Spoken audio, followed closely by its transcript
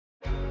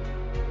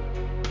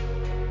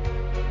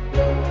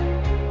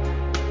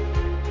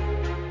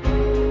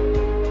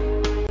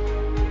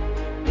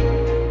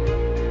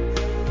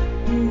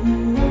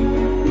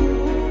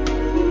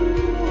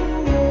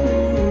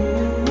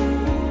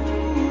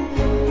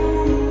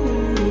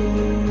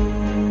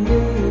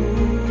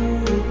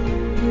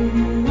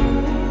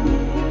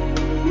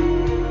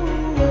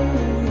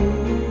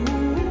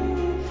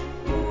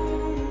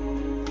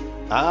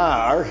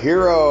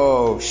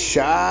hero,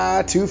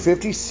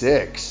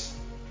 SHA-256.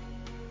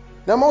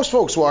 Now, most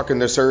folks walking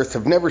this earth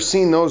have never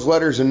seen those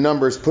letters and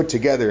numbers put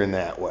together in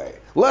that way,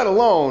 let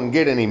alone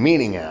get any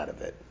meaning out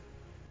of it.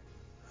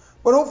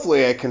 But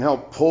hopefully I can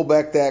help pull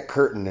back that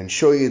curtain and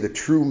show you the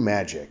true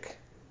magic.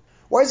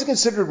 Why is it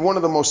considered one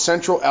of the most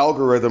central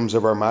algorithms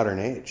of our modern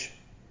age?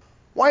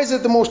 Why is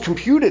it the most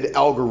computed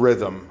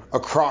algorithm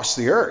across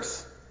the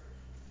earth?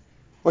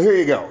 Well, here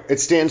you go. It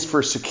stands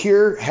for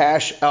Secure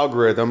Hash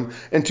Algorithm,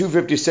 and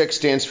 256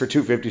 stands for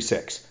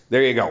 256.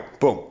 There you go.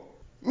 Boom.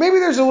 Maybe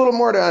there's a little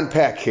more to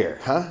unpack here,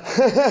 huh?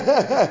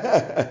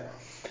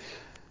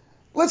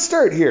 Let's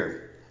start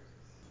here.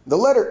 The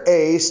letter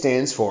A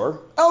stands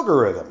for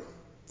algorithm.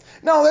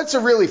 Now, that's a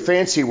really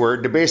fancy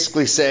word to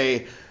basically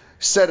say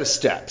set of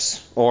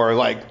steps, or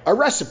like a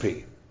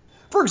recipe.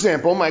 For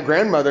example, my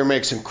grandmother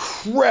makes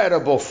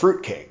incredible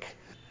fruitcake.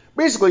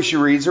 Basically, she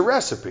reads a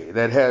recipe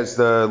that has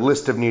the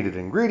list of needed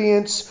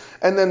ingredients,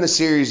 and then the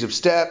series of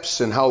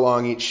steps and how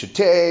long each should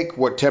take,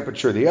 what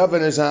temperature the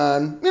oven is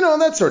on,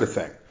 that sort of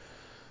thing.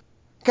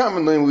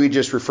 Commonly, we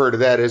just refer to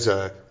that as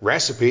a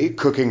recipe,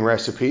 cooking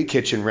recipe,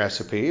 kitchen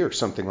recipe, or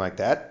something like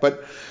that,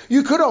 but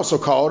you could also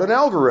call it an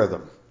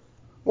algorithm.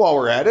 While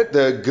we're at it,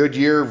 the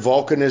Goodyear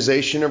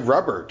vulcanization of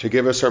rubber to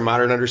give us our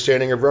modern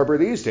understanding of rubber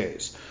these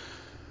days.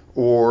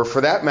 Or,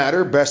 for that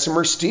matter,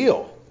 Bessemer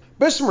steel.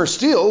 Bessemer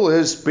steel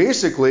is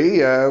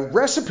basically a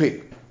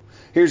recipe.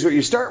 Here's what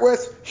you start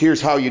with,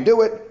 here's how you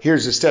do it,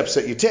 here's the steps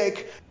that you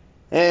take,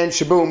 and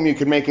shaboom, you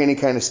can make any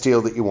kind of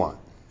steel that you want.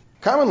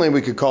 Commonly,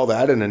 we could call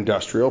that an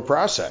industrial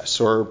process,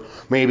 or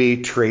maybe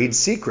trade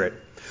secret.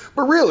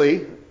 But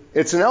really,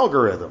 it's an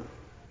algorithm.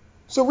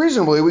 So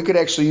reasonably, we could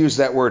actually use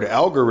that word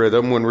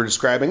algorithm when we're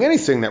describing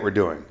anything that we're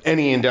doing,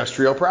 any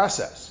industrial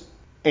process,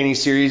 any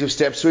series of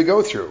steps we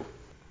go through.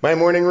 My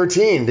morning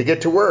routine to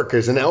get to work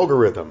is an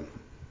algorithm.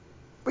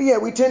 But yeah,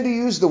 we tend to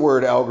use the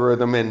word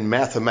algorithm in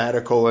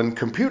mathematical and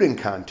computing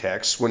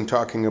contexts when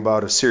talking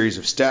about a series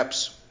of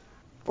steps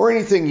or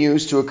anything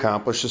used to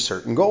accomplish a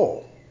certain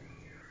goal.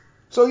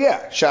 So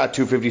yeah,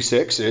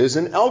 SHA-256 is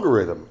an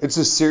algorithm. It's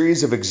a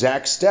series of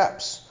exact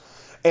steps.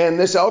 And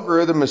this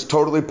algorithm is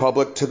totally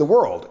public to the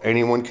world.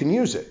 Anyone can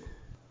use it.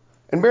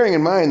 And bearing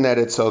in mind that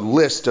it's a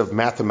list of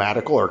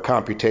mathematical or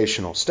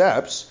computational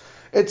steps,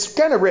 it's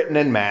kind of written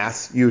in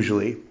math,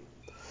 usually.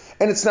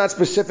 And it's not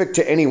specific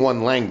to any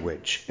one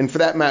language. And for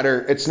that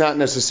matter, it's not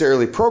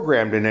necessarily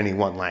programmed in any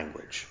one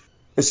language.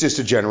 It's just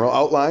a general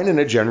outline and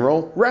a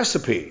general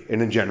recipe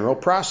and a general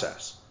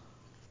process.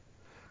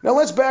 Now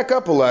let's back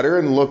up a letter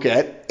and look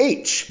at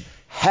H,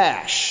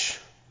 hash.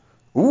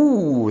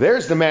 Ooh,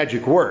 there's the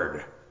magic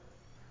word.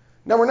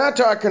 Now we're not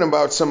talking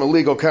about some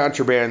illegal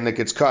contraband that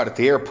gets caught at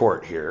the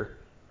airport here.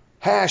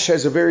 Hash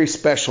has a very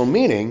special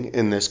meaning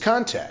in this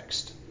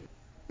context.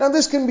 Now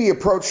this can be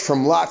approached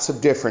from lots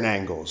of different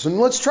angles, and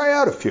let's try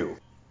out a few.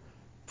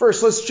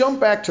 First, let's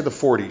jump back to the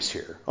 40s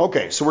here.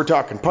 Okay, so we're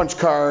talking punch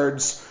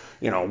cards,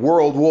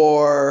 World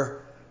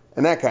War,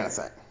 and that kind of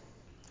thing.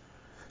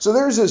 So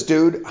there's this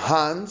dude,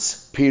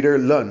 Hans Peter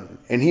Lund,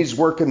 and he's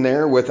working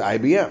there with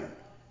IBM.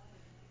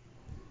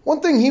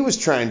 One thing he was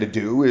trying to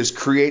do is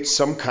create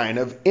some kind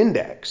of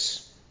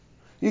index.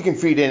 You can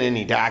feed in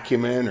any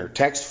document or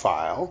text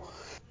file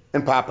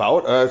and pop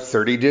out a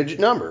 30-digit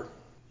number.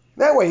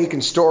 That way he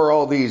can store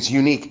all these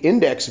unique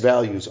index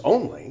values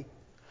only.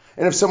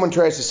 And if someone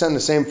tries to send the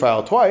same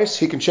file twice,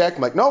 he can check,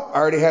 like, nope, I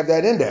already have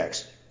that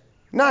index.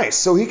 Nice,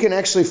 so he can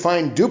actually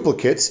find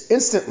duplicates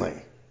instantly.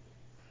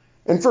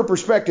 And for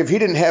perspective, he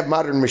didn't have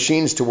modern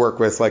machines to work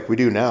with like we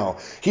do now.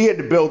 He had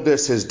to build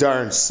this his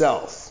darn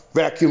self.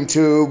 Vacuum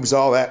tubes,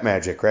 all that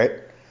magic, right?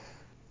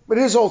 But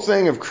his whole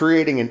thing of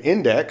creating an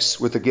index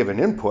with a given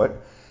input,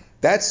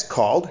 that's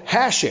called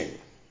hashing.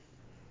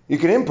 You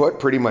can input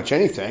pretty much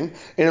anything,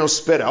 and it'll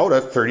spit out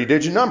a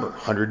 30-digit number,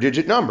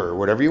 100-digit number,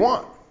 whatever you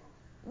want.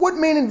 What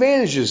main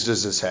advantages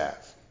does this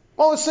have?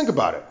 Well, let's think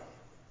about it.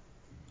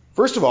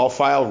 First of all,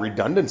 file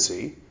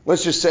redundancy.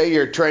 Let's just say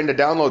you're trying to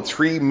download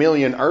 3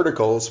 million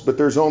articles, but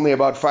there's only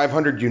about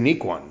 500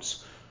 unique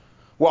ones.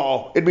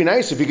 Well, it'd be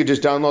nice if you could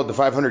just download the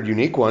 500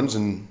 unique ones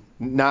and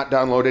not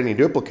download any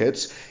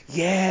duplicates.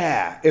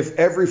 Yeah, if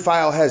every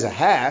file has a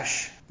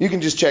hash, you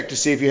can just check to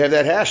see if you have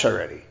that hash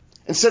already.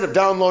 Instead of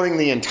downloading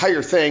the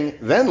entire thing,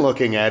 then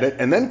looking at it,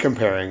 and then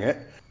comparing it,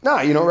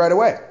 right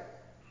away.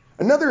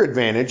 Another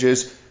advantage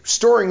is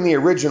storing the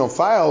original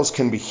files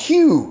can be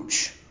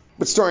huge,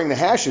 but storing the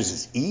hashes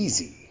is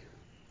easy.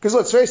 Because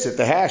let's face it,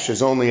 the hash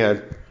is only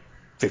a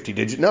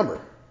 50-digit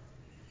number.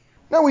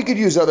 Now we could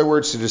use other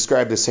words to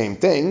describe the same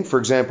thing. For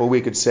example,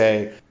 we could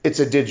say it's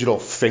a digital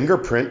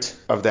fingerprint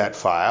of that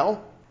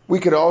file. We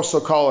could also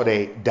call it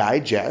a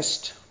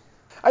digest.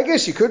 I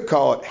guess you could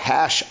call it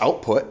hash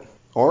output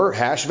or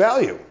hash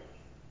value.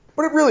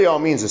 But it really all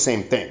means the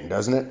same thing,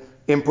 doesn't it?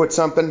 Input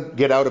something,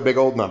 get out a big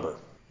old number.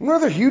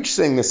 Another huge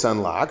thing this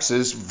unlocks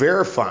is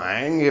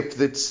verifying if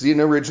it's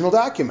an original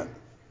document.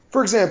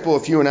 For example,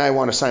 if you and I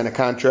want to sign a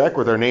contract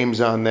with our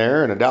names on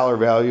there and a dollar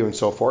value and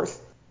so forth,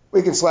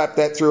 we can slap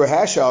that through a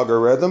hash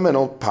algorithm and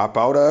it'll pop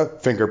out a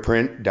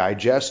fingerprint,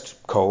 digest,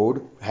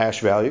 code,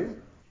 hash value.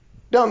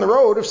 Down the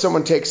road, if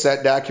someone takes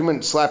that document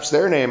and slaps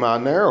their name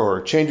on there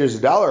or changes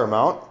the dollar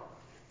amount,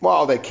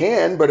 well, they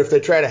can, but if they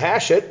try to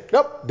hash it,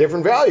 nope,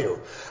 different value.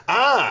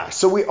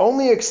 So we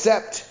only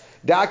accept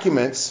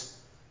documents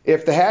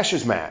if the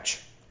hashes match.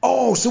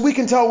 Oh, so we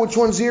can tell which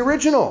one's the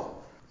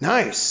original.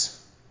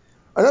 Nice.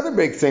 Another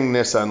big thing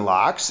this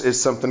unlocks is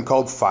something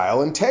called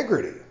file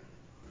integrity.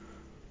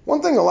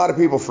 One thing a lot of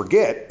people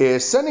forget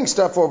is sending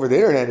stuff over the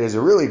internet is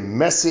a really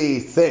messy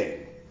thing.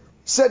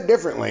 Said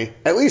differently,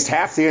 at least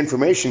half the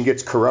information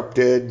gets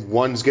corrupted,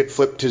 ones get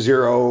flipped to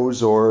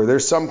zeros, or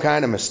there's some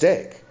kind of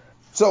mistake.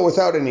 So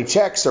without any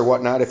checks or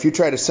whatnot, if you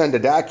try to send a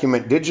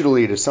document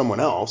digitally to someone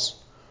else,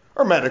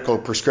 or medical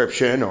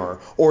prescription,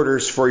 or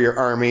orders for your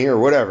army, or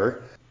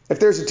whatever, if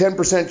there's a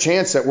 10%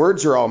 chance that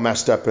words are all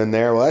messed up in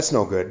there, well, that's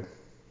no good.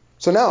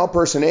 So now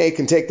person A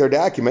can take their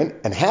document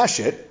and hash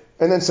it,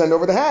 and then send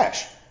over the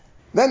hash.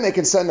 Then they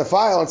can send the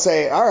file and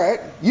say, all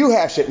right, you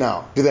hash it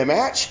now. Do they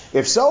match?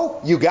 If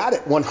so, you got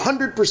it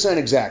 100%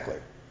 exactly.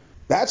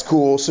 That's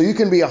cool, so you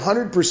can be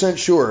 100%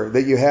 sure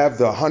that you have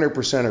the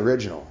 100%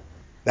 original.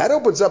 That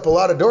opens up a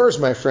lot of doors,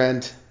 my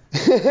friend.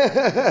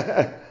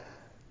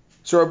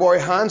 So our boy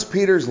Hans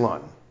Peters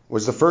Lund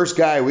was the first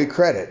guy we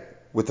credit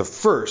with the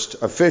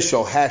first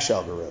official hash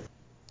algorithm.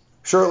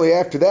 Shortly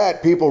after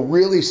that, people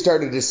really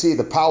started to see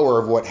the power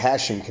of what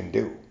hashing can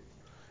do.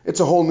 It's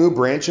a whole new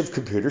branch of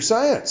computer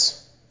science.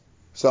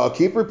 So I'll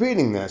keep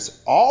repeating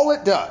this. All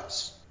it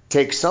does,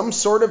 take some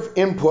sort of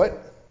input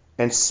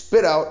and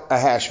spit out a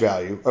hash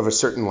value of a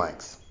certain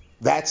length.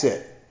 That's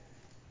it.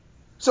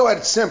 So at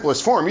its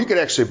simplest form, you could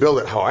actually build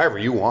it however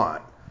you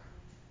want.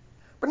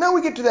 But now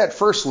we get to that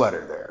first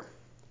letter there.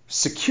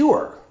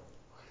 Secure.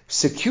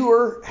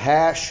 Secure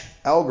hash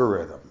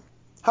algorithm.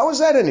 How is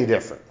that any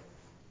different?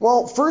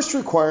 Well, first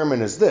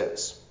requirement is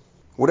this.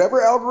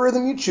 Whatever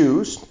algorithm you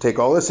choose, take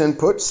all this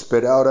input,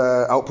 spit out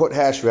an output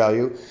hash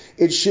value,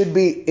 it should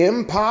be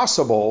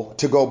impossible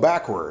to go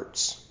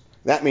backwards.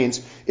 That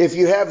means if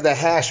you have the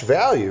hash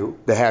value,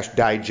 the hash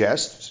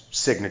digest,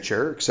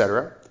 signature,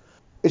 etc.,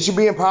 it should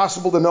be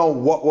impossible to know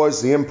what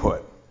was the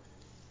input.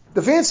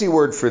 The fancy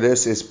word for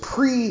this is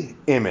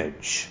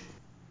pre-image.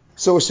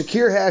 So a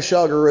secure hash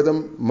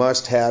algorithm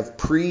must have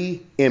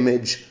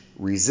pre-image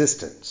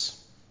resistance.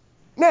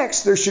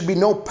 Next, there should be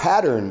no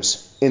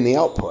patterns in the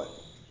output.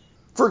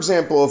 For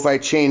example, if I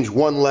change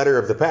one letter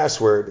of the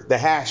password, the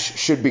hash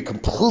should be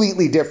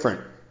completely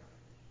different,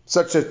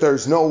 such that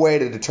there's no way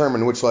to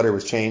determine which letter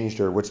was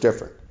changed or what's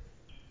different.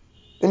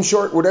 In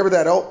short, whatever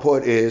that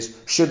output is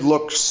should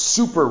look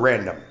super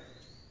random.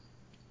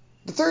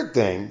 The third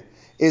thing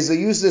is they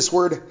use this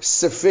word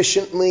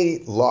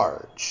sufficiently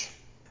large.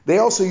 They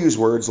also use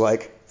words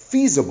like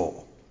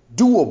feasible,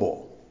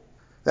 doable.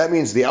 That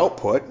means the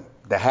output,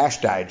 the hash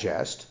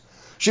digest,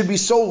 should be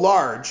so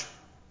large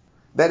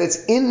that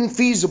it's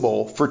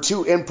infeasible for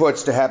two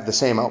inputs to have the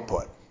same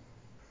output.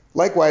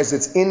 Likewise,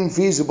 it's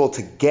infeasible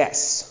to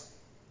guess.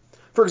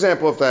 For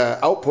example, if the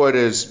output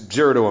is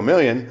 0 to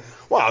 1,000,000,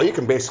 well, you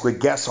can basically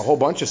guess a whole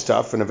bunch of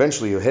stuff and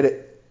eventually you'll hit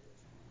it.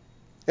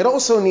 It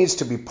also needs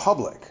to be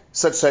public,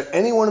 such that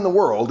anyone in the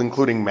world,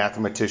 including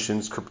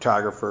mathematicians,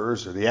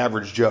 cryptographers, or the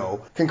average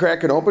Joe, can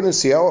crack it open and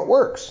see how it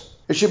works.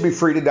 It should be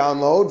free to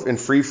download and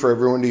free for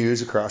everyone to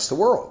use across the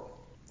world.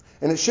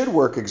 And it should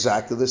work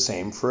exactly the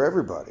same for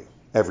everybody,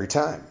 every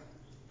time.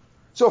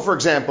 So for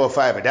example, if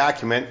I have a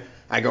document,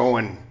 I go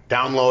and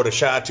download a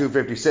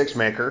SHA-256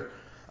 maker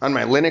on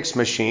my Linux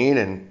machine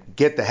and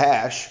get the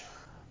hash,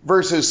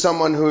 versus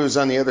someone who's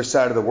on the other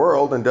side of the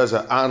world and does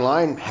an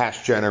online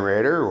hash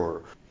generator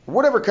or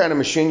whatever kind of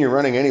machine you're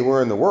running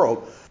anywhere in the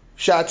world,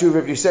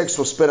 SHA-256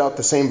 will spit out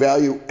the same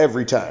value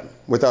every time,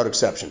 without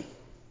exception.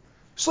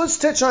 So let's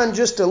touch on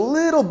just a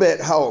little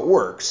bit how it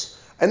works,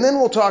 and then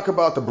we'll talk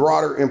about the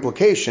broader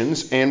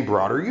implications and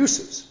broader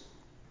uses.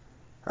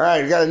 All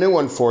right, I got a new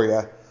one for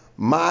you.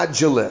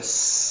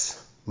 Modulus.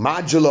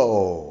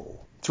 Modulo.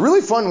 It's a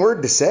really fun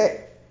word to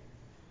say.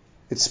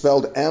 It's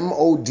spelled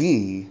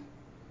M-O-D-U-L-U-S.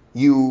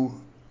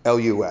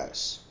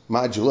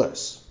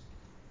 Modulus.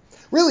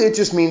 Really, it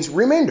just means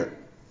remainder.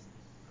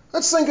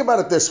 Let's think about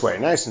it this way,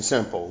 nice and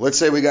simple. Let's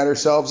say we got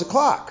ourselves a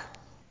clock.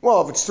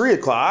 Well, if it's 3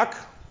 o'clock,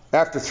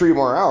 after 3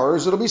 more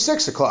hours, it'll be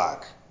 6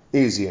 o'clock.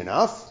 Easy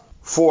enough.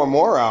 4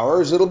 more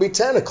hours, it'll be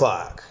 10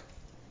 o'clock.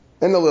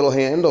 And the little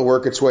hand will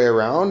work its way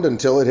around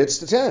until it hits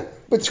the 10.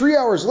 But 3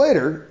 hours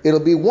later, it'll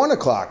be 1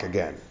 o'clock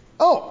again.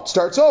 Oh, it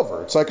starts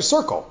over. It's like a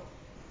circle.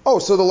 Oh,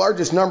 so the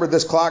largest number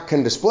this clock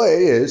can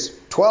display is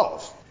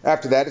 12.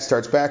 After that, it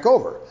starts back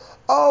over.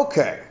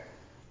 Okay,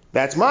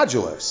 that's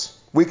modulus.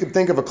 We could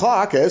think of a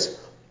clock as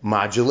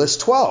modulus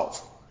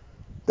 12.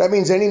 That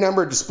means any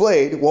number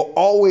displayed will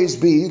always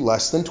be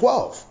less than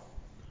 12.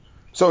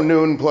 So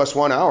noon plus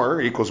 1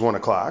 hour equals 1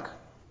 o'clock.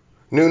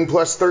 Noon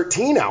plus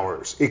 13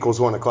 hours equals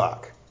 1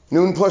 o'clock.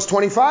 Noon plus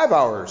 25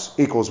 hours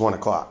equals 1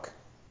 o'clock.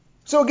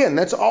 So again,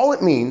 that's all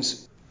it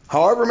means.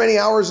 However many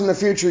hours in the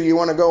future you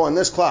want to go on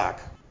this clock,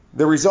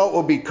 the result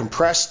will be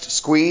compressed,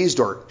 squeezed,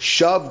 or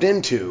shoved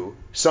into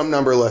some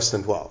number less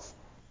than 12.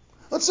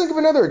 Let's think of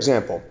another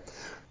example.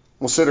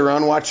 We'll sit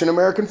around watching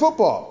American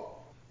football.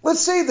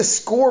 Let's say the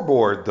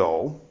scoreboard,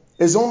 though,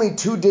 is only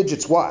 2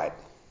 digits wide.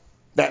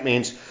 That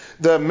means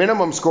the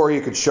minimum score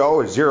you could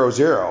show is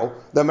 00.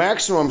 The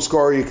maximum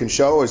score you can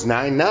show is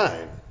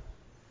 99.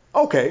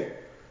 Okay,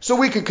 so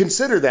we could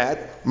consider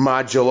that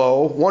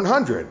modulo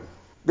 100.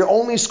 The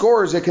only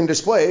scores it can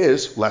display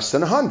is less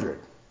than 100.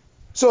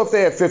 So if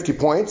they have 50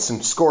 points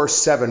and score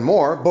 7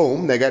 more,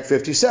 boom, they got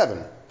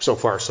 57. So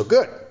far, so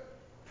good.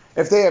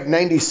 If they have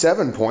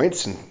 97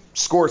 points and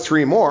score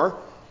 3 more,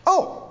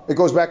 oh, it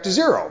goes back to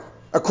 0.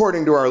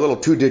 According to our little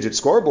 2-digit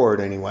scoreboard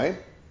anyway.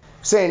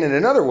 Saying it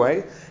another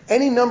way,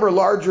 any number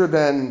larger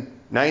than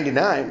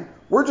 99,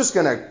 we're just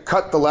going to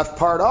cut the left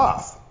part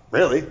off,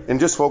 really, and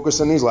just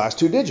focus on these last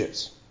 2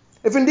 digits.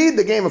 If indeed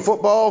the game of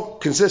football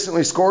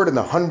consistently scored in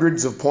the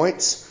hundreds of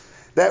points,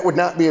 that would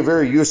not be a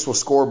very useful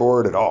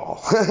scoreboard at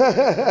all.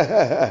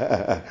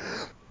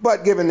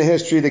 But given the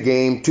history of the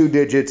game, 2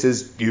 digits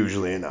is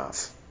usually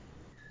enough.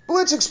 But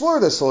let's explore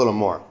this a little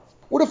more.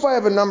 What if I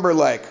have a number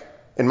like,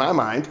 in my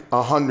mind,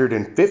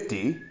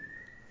 150?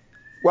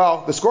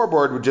 Well, the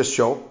scoreboard would just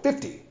show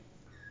 50.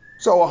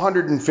 So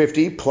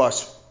 150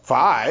 plus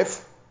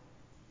 5,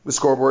 the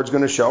scoreboard's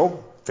going to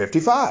show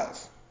 55.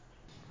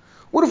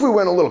 What if we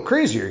went a little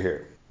crazier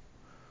here?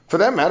 For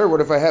that matter,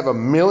 what if I have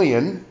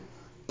 1,000,000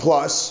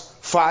 plus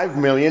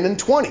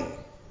 5,020,020?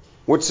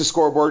 What's the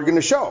scoreboard going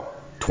to show?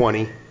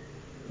 20.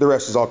 The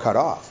rest is all cut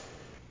off.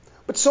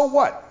 But so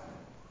what?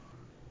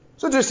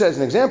 So just as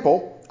an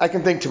example, I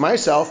can think to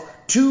myself,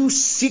 2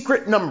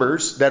 secret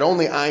numbers that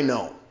only I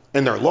know.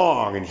 And they're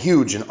long and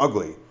huge and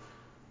ugly.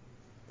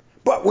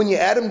 But when you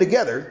add them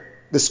together,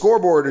 the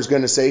scoreboard is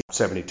going to say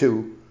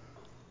 72.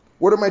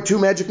 What are my 2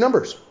 magic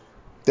numbers?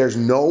 There's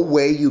no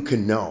way you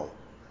can know.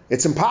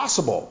 It's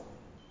impossible.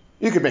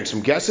 You could make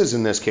some guesses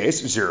in this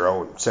case,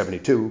 0 and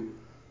 72,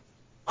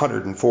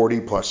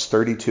 140 plus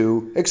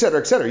 32,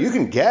 etc., etc. You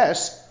can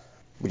guess,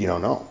 but you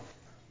don't know.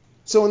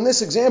 So in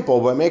this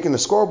example, by making the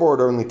scoreboard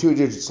only 2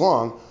 digits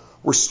long,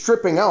 we're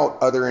stripping out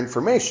other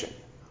information,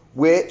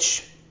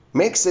 which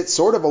makes it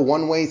sort of a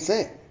one-way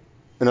thing.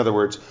 In other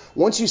words,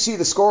 once you see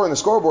the score on the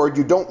scoreboard,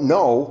 you don't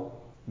know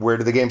where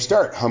did the game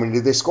start? How many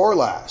did they score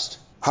last?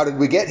 How did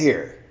we get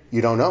here?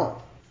 You don't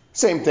know.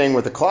 Same thing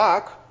with the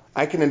clock.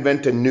 I can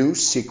invent a new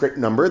secret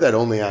number that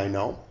only I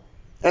know.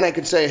 And I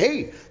could say,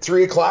 hey,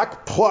 3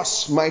 o'clock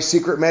plus my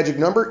secret magic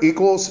number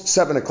equals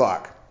 7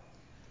 o'clock.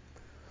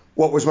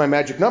 What was my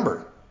magic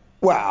number?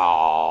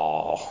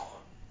 Well,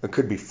 it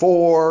could be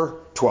 4,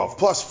 12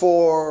 plus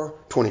 4,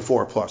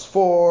 24 plus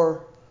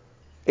 4.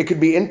 It could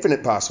be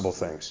infinite possible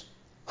things.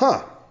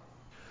 So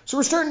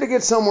we're starting to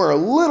get somewhere a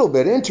little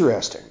bit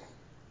interesting.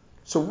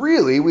 So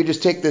really, we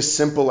just take this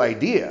simple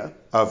idea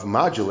of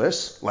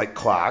modulus, like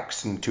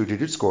clocks and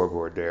 2-digit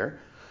scoreboard there,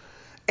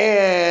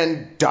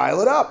 and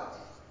dial it up.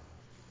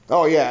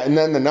 Oh yeah, and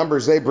then the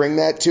numbers they bring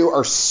that to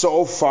are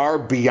so far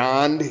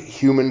beyond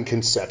human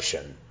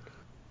conception.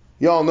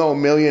 You all know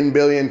million,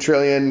 billion,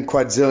 trillion,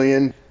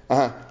 quadrillion.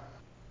 How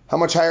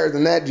much higher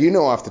than that do you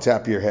know off the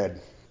top of your head?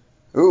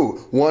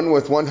 Ooh, 1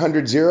 with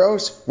 100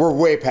 zeros? We're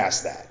way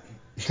past that.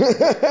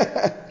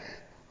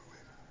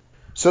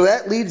 So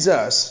that leads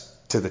us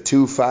to the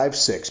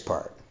 256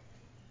 part.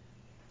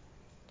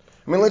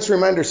 I mean, let's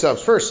remind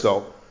ourselves first,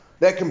 though,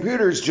 that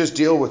computers just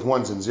deal with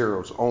ones and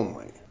zeros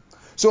only.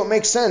 So it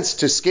makes sense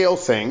to scale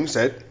things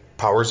at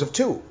powers of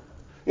 2.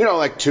 You know,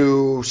 like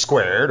 2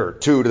 squared, or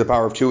 2 to the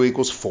power of 2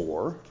 equals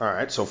 4. All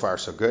right, so far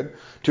so good.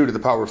 2 to the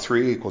power of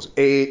 3 equals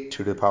 8.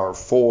 2 to the power of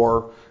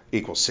 4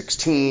 equals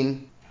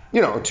 16.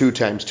 You know, 2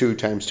 times 2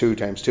 times 2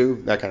 times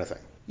 2, that kind of thing.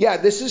 Yeah,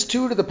 this is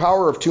 2 to the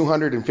power of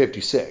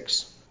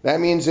 256. That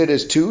means it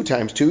is 2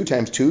 times 2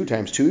 times 2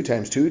 times 2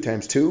 times 2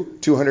 times 2,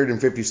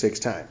 256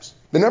 times.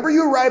 The number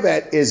you arrive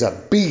at is a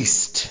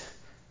beast.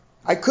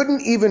 I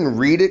couldn't even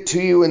read it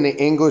to you in the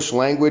English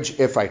language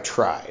if I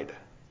tried.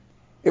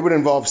 It would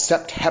involve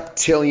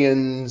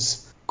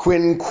septheptillions,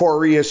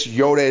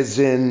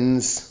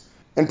 quinquagiusyotzins,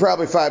 and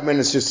probably 5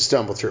 minutes just to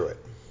stumble through it.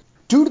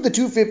 2 to the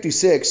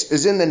 256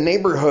 is in the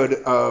neighborhood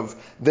of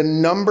the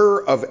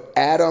number of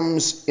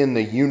atoms in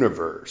the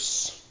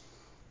universe.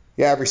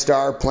 Yeah, every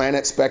star,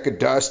 planet, speck of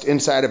dust,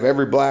 inside of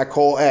every black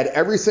hole, add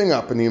everything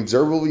up in the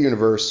observable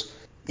universe.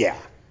 Yeah,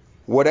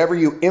 whatever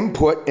you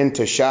input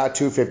into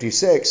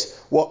SHA-256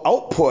 will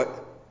output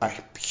a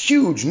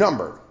huge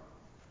number.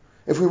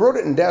 If we wrote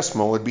it in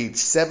decimal, it'd be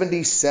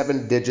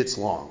 77 digits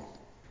long.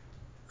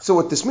 So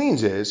what this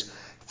means is,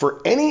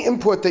 for any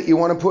input that you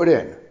want to put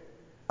in,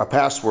 a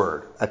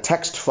password, a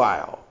text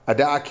file, a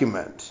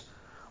document,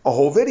 a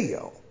whole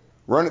video,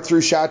 run it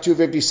through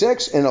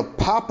SHA-256 and it'll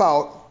pop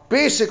out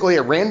basically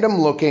a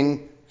random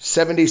looking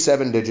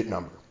 77 digit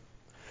number.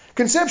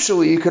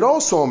 Conceptually, you could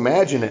also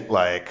imagine it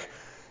like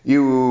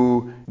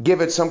you give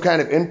it some kind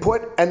of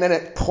input and then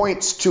it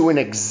points to an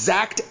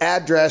exact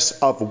address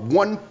of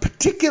one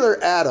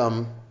particular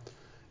atom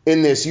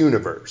in this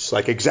universe,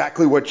 like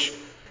exactly which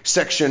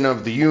section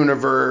of the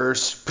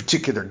universe,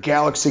 particular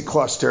galaxy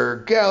cluster,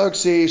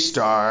 galaxy,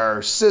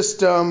 star,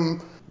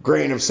 system,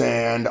 grain of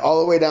sand, all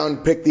the way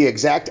down, pick the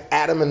exact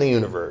atom in the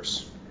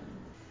universe.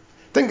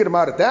 Thinking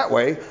about it that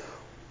way,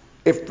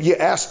 If you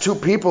ask two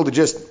people to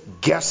just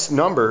guess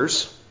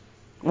numbers,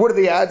 what are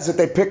the odds that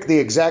they pick the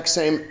exact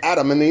same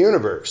atom in the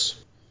universe?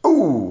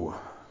 Ooh,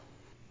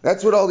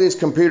 that's what all these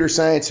computer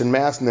science and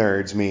math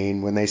nerds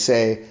mean when they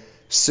say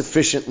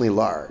sufficiently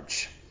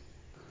large.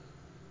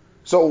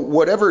 So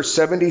whatever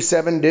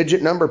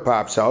 77-digit number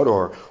pops out,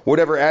 or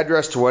whatever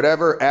address to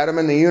whatever atom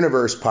in the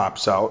universe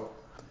pops out,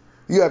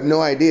 you have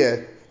no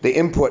idea the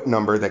input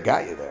number that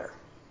got you there.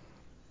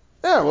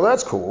 Yeah, well,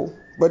 that's cool,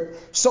 but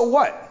so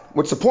what?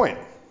 What's the point?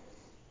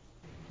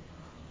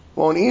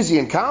 Well, an easy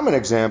and common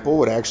example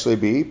would actually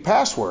be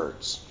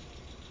passwords.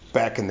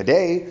 Back in the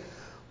day,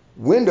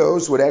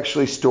 Windows would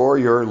actually store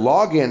your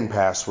login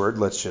password,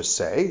 let's just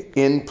say,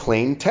 in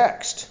plain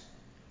text.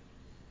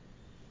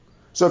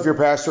 So if your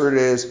password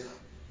is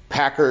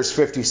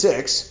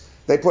Packers56,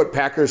 they put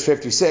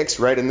Packers56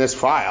 right in this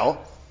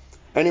file.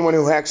 Anyone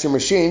who hacks your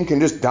machine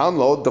can just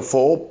download the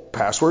full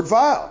password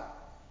file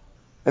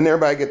and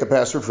thereby get the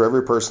password for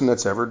every person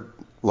that's ever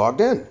logged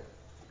in.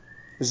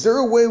 Is there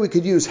a way we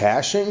could use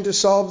hashing to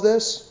solve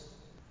this?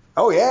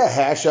 Oh yeah,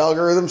 hash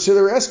algorithms to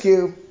the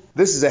rescue.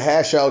 This is a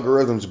hash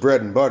algorithm's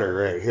bread and butter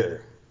right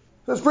here.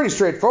 So it's pretty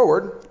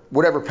straightforward.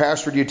 Whatever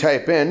password you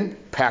type in,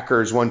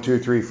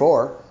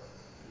 Packers1234,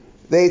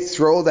 they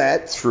throw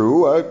that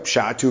through a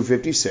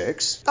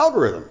SHA-256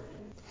 algorithm.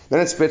 Then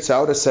it spits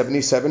out a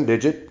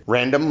 77-digit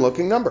random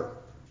looking number.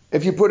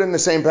 If you put in the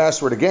same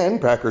password again,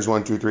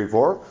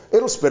 Packers1234,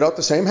 it'll spit out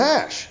the same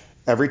hash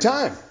every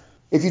time.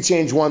 If you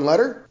change one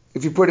letter,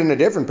 if you put in a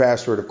different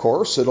password, of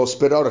course, it'll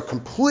spit out a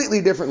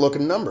completely different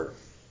looking number.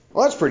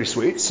 Well, that's pretty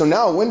sweet. So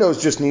now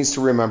Windows just needs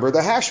to remember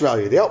the hash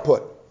value, the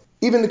output.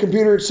 Even the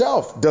computer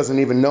itself doesn't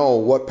even know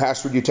what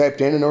password you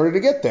typed in order to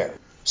get there.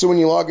 So when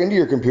you log into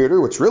your computer,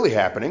 what's really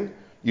happening,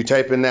 you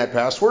type in that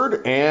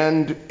password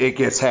and it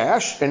gets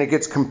hashed and it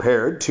gets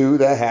compared to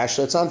the hash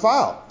that's on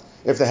file.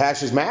 If the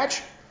hashes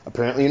match,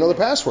 apparently you know the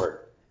password.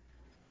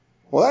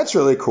 Well, that's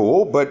really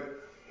cool, but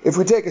if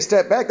we take a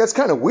step back, that's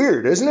kind of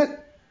weird, isn't it?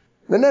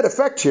 The net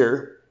effect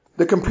here,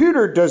 the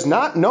computer does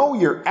not know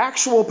your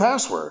actual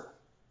password.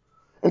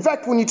 In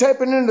fact, when you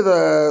type it into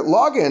the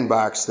login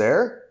box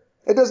there,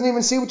 it doesn't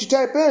even see what you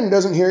type in. It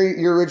doesn't hear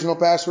your original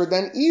password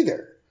then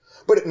either.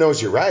 But it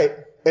knows you're right.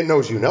 It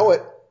knows you know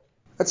it.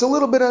 That's a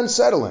little bit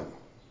unsettling.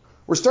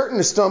 We're starting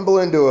to stumble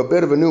into a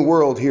bit of a new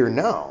world here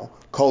now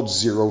called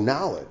zero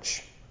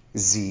knowledge,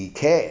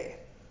 ZK.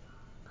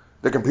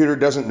 The computer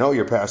doesn't know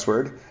your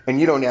password,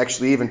 and you don't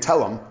actually even tell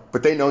them,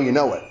 but they know you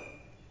know it.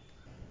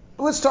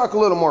 But let's talk a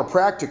little more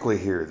practically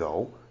here,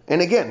 though,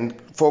 and again,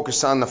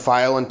 focus on the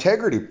file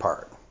integrity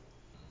part.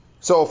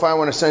 So if I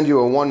want to send you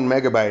a 1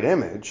 megabyte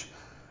image,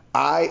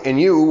 I and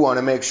you want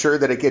to make sure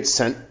that it gets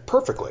sent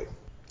perfectly.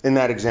 In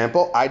that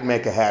example, I'd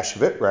make a hash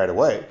of it right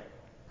away.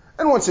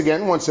 And once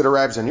again, once it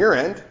arrives on your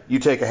end, you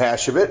take a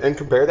hash of it and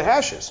compare the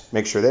hashes.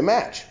 Make sure they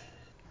match.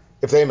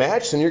 If they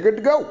match, then you're good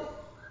to go.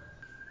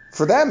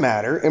 For that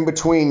matter, in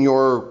between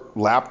your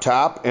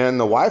laptop and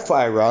the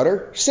Wi-Fi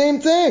router, same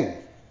thing.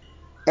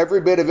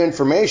 Every bit of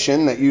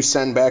information that you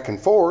send back and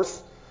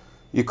forth,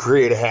 you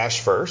create a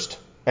hash first,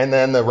 and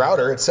then the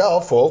router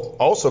itself will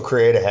also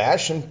create a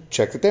hash and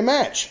check that they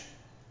match.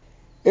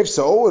 If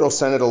so, it'll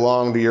send it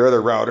along to your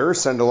other router,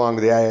 send it along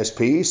to the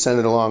ISP, send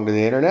it along to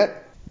the internet.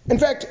 In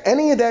fact,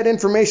 any of that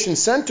information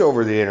sent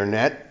over the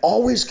internet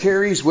always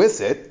carries with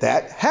it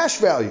that hash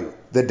value,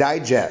 the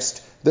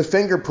digest, the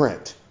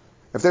fingerprint.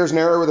 If there's an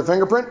error with a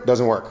fingerprint,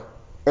 doesn't work.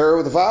 Error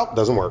with a file,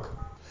 doesn't work.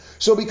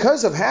 So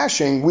because of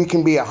hashing, we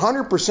can be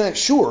 100%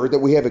 sure that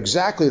we have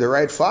exactly the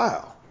right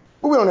file.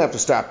 But we don't have to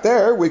stop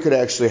there. We could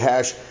actually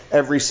hash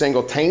every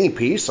single tiny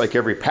piece, like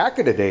every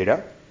packet of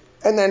data.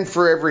 And then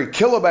for every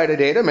kilobyte of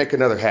data, make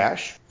another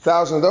hash.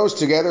 1,000 of those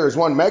together is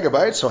 1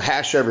 megabyte, so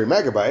hash every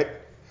megabyte.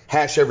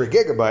 Hash every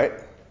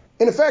gigabyte.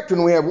 In effect,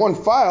 when we have one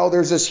file,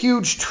 there's this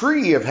huge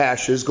tree of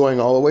hashes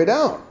going all the way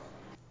down.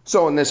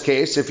 So in this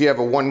case, if you have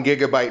a 1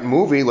 gigabyte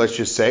movie, let's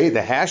just say,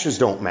 the hashes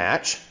don't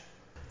match.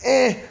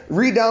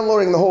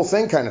 Re-downloading the whole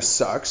thing kind of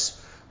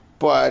sucks.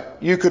 But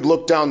you could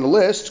look down the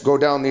list, go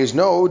down these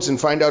nodes,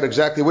 and find out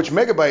exactly which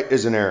megabyte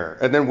is an error,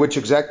 and then which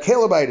exact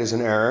kilobyte is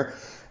an error,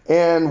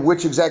 and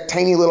which exact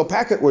tiny little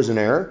packet was an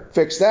error.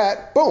 Fix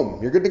that,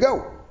 boom, you're good to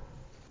go.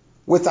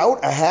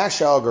 Without a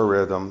hash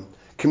algorithm,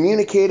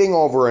 communicating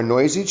over a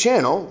noisy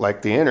channel,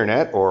 like the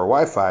internet or a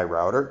Wi-Fi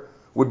router,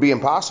 would be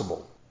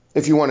impossible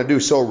if you want to do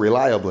so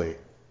reliably.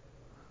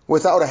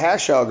 Without a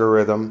hash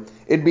algorithm,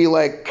 it'd be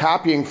like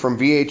copying from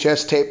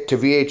VHS tape to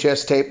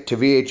VHS tape to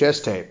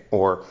VHS tape,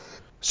 or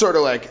sort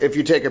of like if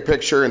you take a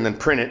picture and then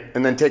print it,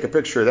 and then take a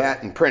picture of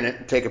that and print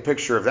it, take a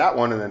picture of that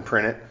one and then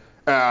print it.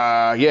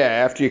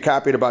 After you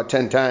copy it about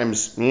 10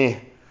 times,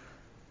 Of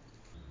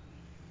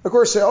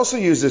course, they also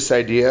use this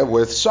idea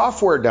with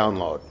software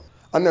download.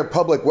 On their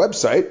public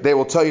website, they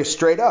will tell you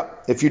straight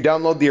up, if you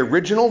download the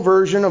original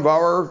version of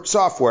our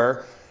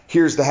software,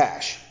 here's the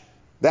hash.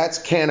 That's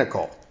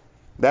canonical.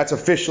 That's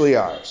officially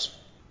ours.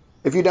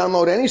 If you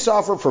download any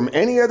software from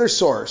any other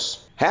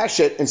source, hash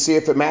it and see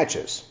if it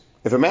matches.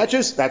 If it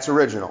matches, that's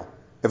original.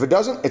 If it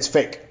doesn't, it's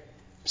fake.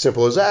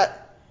 Simple as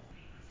that.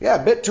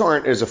 Yeah,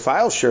 BitTorrent is a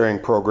file sharing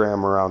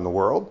program around the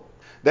world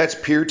that's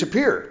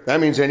peer-to-peer.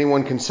 That means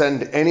anyone can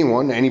send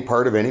anyone any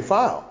part of any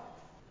file.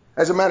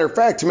 As a matter of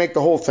fact, to make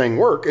the whole thing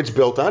work, it's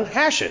built on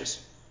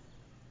hashes.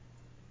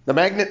 The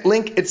magnet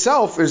link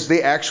itself is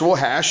the actual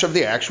hash of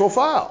the actual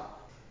file.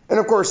 And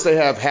of course, they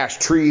have hash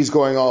trees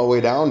going all the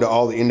way down to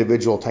all the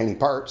individual tiny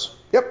parts.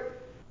 Yep.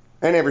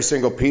 And every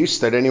single piece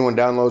that anyone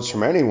downloads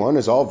from anyone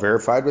is all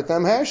verified with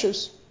them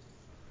hashes.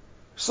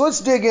 So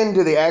let's dig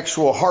into the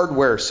actual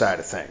hardware side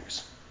of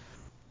things.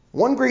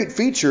 One great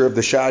feature of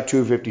the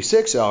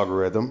SHA-256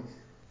 algorithm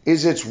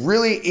is it's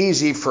really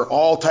easy for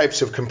all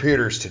types of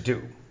computers to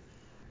do.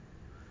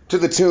 To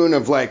the tune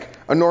of like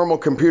a normal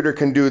computer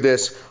can do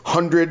this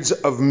hundreds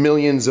of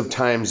millions of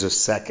times a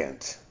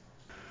second.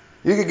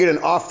 You could get an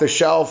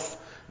off-the-shelf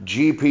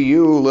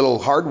GPU little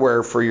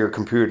hardware for your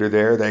computer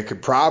there that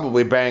could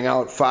probably bang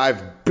out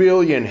 5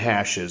 billion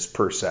hashes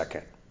per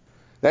second.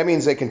 That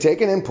means they can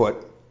take an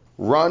input,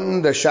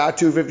 run the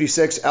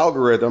SHA-256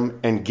 algorithm,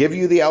 and give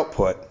you the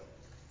output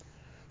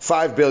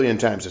 5 billion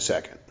times a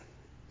second.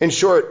 In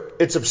short,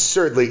 it's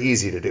absurdly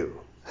easy to do.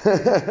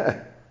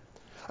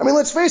 I mean,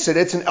 let's face it,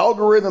 it's an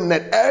algorithm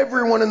that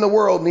everyone in the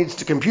world needs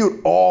to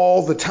compute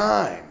all the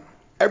time.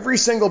 Every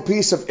single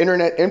piece of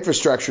internet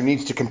infrastructure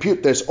needs to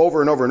compute this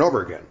over and over and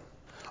over again.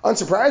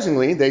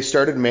 Unsurprisingly, they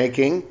started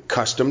making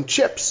custom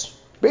chips.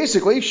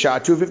 Basically,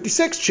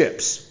 SHA-256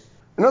 chips.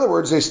 In other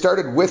words, they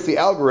started with the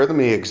algorithm,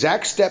 the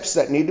exact steps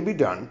that need to be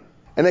done,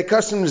 and they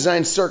custom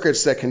designed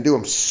circuits that can do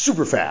them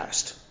super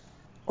fast.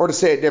 Or to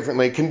say it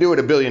differently, can do it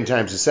 1 billion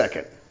times a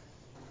second.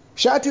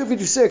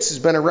 SHA-256 has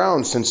been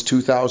around since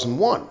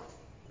 2001.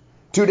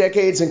 2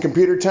 decades in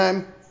computer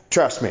time?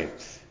 Trust me,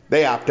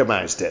 they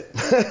optimized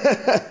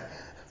it.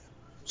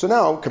 So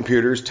now,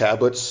 computers,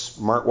 tablets,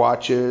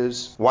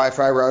 smartwatches,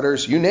 Wi-Fi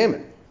routers, you name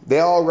it, they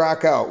all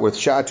rock out with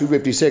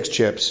SHA-256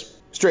 chips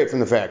straight from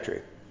the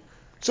factory.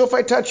 So if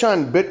I touch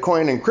on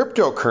Bitcoin and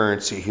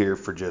cryptocurrency here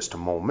for just a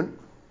moment,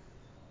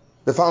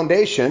 the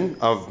foundation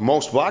of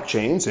most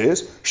blockchains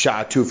is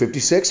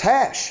SHA-256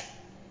 hash.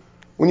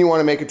 When you want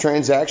to make a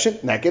transaction,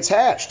 that gets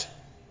hashed.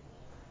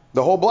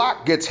 The whole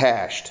block gets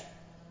hashed.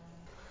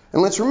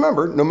 And let's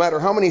remember, no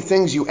matter how many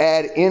things you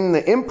add in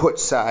the input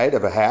side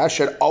of a hash,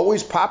 it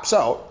always pops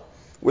out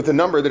with a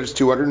number that is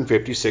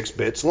 256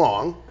 bits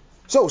long.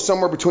 So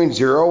somewhere between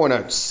 0 and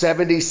a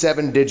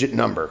 77-digit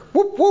number.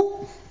 Whoop,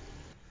 whoop.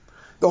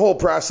 The whole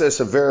process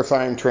of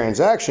verifying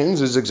transactions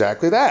is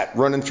exactly that,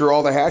 running through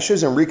all the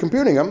hashes and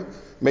recomputing them,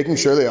 making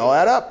sure they all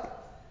add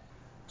up.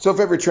 So if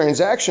every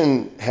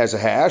transaction has a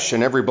hash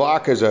and every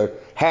block has a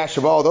hash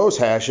of all those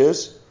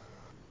hashes,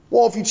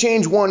 well, if you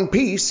change one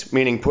piece,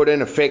 meaning put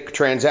in a fake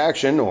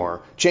transaction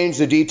or change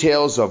the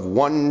details of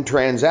one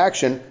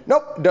transaction,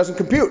 nope, it doesn't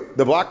compute.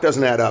 The block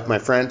doesn't add up, my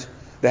friend.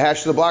 The hash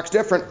of the block's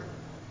different.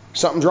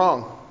 Something's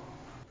wrong.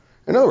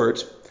 In other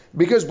words,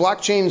 because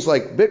blockchains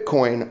like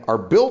Bitcoin are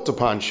built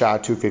upon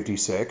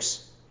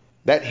SHA-256,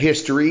 that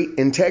history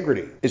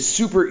integrity is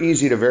super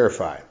easy to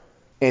verify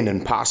and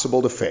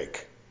impossible to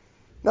fake.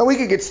 Now, we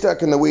could get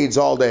stuck in the weeds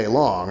all day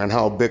long on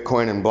how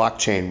Bitcoin and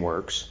blockchain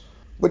works.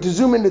 But to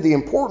zoom into the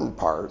important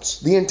parts,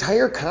 the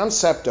entire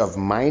concept of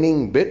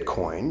mining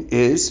Bitcoin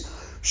is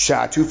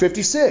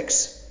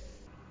SHA-256.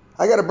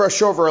 I got to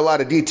brush over a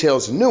lot of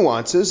details and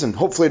nuances and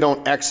hopefully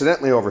don't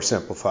accidentally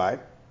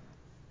oversimplify.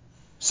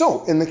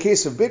 So, in the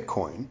case of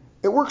Bitcoin,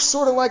 it works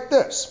sort of like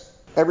this.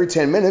 Every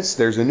 10 minutes,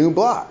 there's a new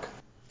block,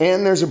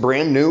 and there's a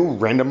brand new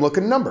random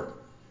looking number.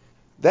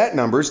 That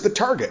number's the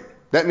target.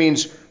 That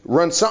means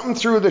run something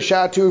through the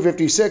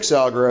SHA-256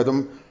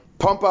 algorithm,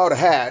 pump out a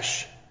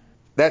hash,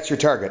 that's your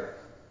target.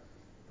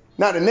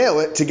 Now to nail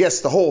it, to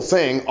guess the whole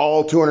thing,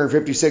 all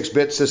 256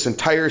 bits, this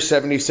entire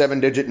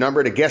 77-digit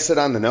number, to guess it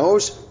on the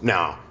nose?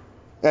 No,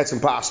 that's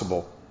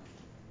impossible.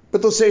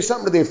 But they'll say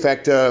something to the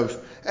effect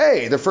of,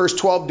 hey, the first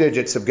 12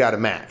 digits have got to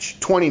match,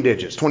 20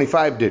 digits,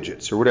 25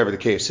 digits, or whatever the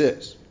case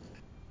is.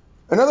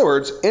 In other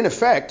words, in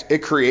effect, it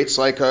creates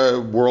like a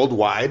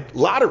worldwide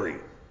lottery.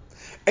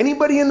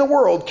 Anybody in the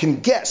world can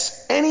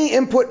guess any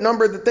input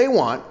number that they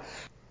want,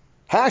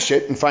 hash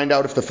it, and find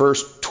out if the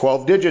first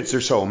 12 digits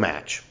or so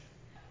match.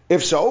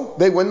 If so,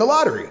 they win the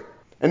lottery,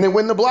 and they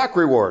win the block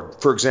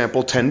reward, for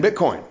example, 10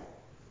 Bitcoin.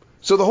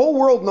 So the whole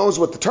world knows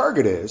what the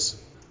target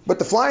is, but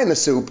the fly in the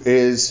soup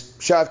is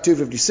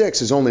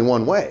SHA-256 is only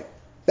one way.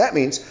 That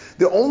means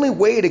the only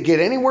way to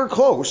get anywhere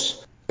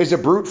close is a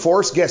brute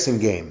force guessing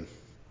game.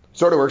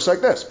 Sort of works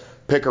like this.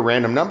 Pick a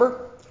random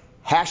number,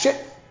 hash it,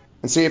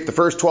 and see if the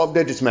first 12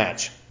 digits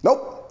match.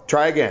 Nope,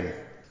 try again.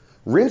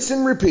 Rinse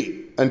and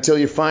repeat until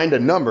you find a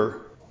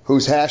number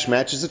whose hash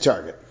matches the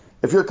target.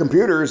 If your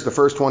computer is the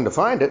first one to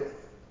find it,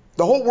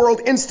 the whole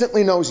world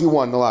instantly knows you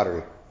won the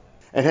lottery,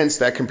 and hence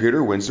that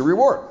computer wins the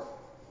reward.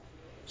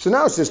 So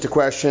now it's just a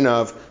question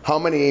of how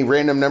many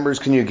random numbers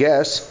can you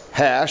guess,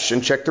 hash,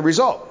 and check the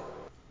result.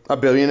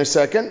 1 billion a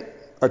second?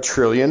 1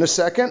 trillion a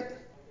second?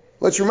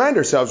 Let's remind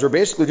ourselves we're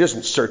basically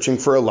just searching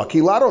for a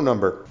lucky lotto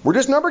number. We're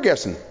just number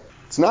guessing.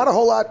 It's not a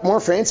whole lot more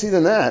fancy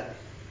than that.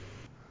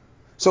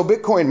 So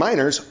Bitcoin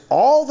miners,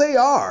 all they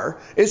are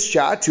is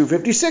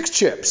SHA-256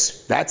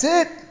 chips. That's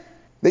it.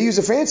 They use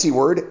a fancy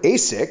word,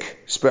 ASIC,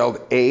 spelled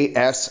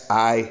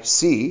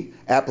A-S-I-C,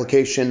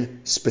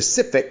 application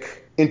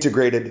specific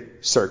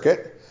integrated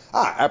circuit.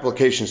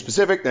 Application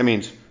specific, that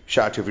means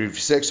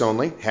SHA-256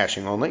 only,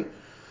 hashing only.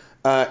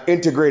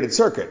 Integrated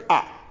circuit.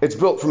 It's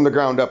built from the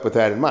ground up with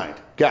that in mind.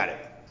 Got it.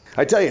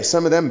 I tell you,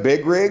 some of them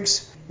big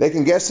rigs, they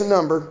can guess a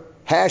number,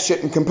 hash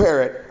it, and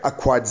compare it a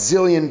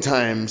quadrillion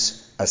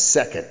times a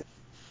second.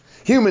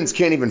 Humans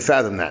can't even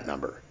fathom that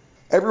number.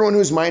 Everyone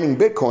who's mining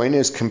Bitcoin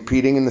is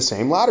competing in the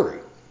same lottery.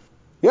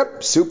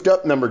 Yep, souped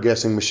up number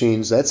guessing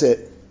machines, that's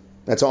it.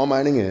 That's all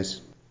mining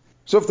is.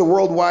 So if the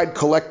worldwide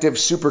collective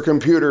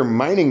supercomputer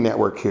mining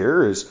network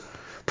here is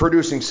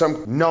producing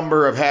some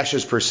number of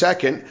hashes per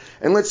second,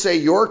 and let's say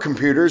your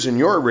computers and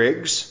your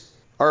rigs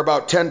are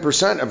about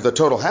 10% of the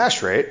total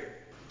hash rate,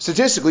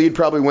 statistically you'd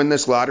probably win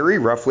this lottery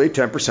roughly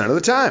 10% of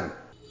the time.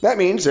 That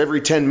means every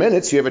 10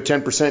 minutes you have a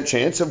 10%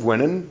 chance of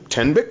winning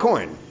 10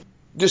 Bitcoin.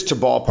 Just to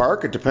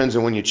ballpark, it depends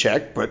on when you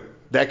check, but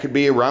that could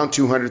be around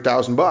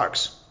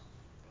 $200,000.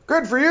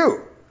 Good for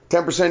you.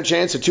 10%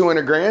 chance of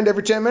 200 grand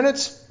every 10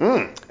 minutes?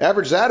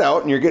 Average that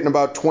out and you're getting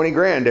about 20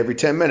 grand every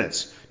 10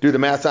 minutes. Do the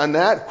math on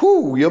that,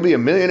 you'll be a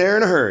millionaire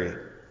in a hurry.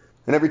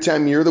 And every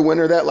time you're the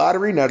winner of that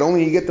lottery, not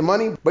only you get the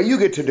money, but you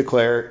get to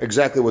declare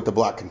exactly what the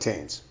block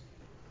contains.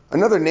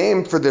 Another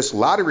name for this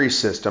lottery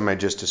system I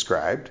just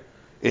described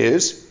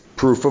is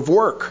proof of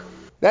work.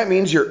 That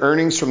means your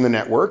earnings from the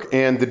network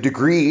and the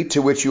degree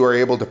to which you are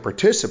able to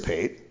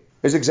participate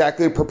is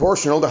exactly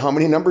proportional to how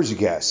many numbers you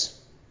guess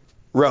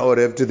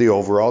relative to the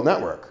overall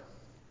network.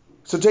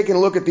 So taking a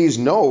look at these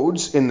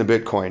nodes in the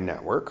Bitcoin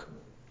network,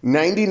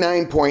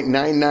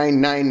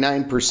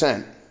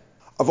 99.9999%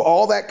 of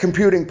all that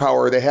computing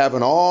power they have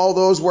in all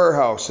those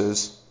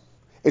warehouses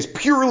is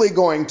purely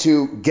going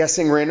to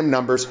guessing random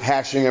numbers,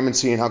 hashing them, and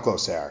seeing how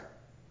close they are.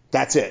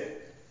 That's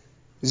it.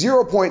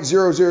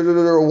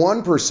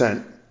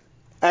 0.0001%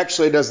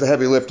 actually does the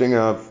heavy lifting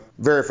of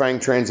verifying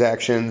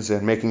transactions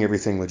and making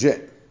everything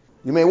legit.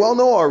 You may well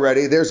know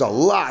already there's a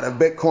lot of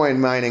Bitcoin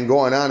mining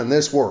going on in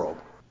this world,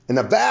 and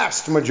the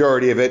vast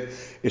majority of it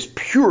is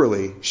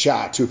purely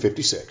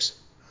SHA-256,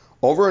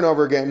 over and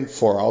over again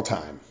for all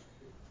time.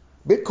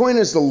 Bitcoin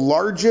is the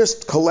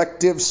largest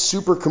collective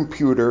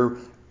supercomputer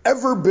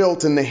ever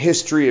built in the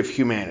history of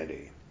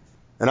humanity,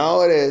 and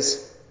all it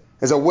is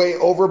a way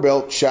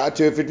overbuilt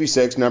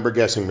SHA-256 number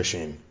guessing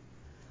machine.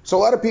 So a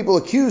lot of people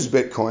accuse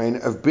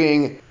Bitcoin of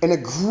being an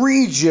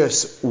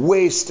egregious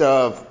waste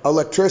of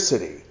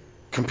electricity,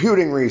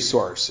 computing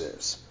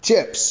resources,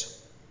 chips,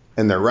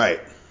 and they're right.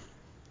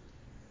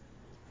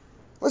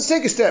 Let's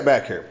take a step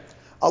back here.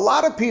 A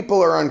lot of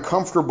people are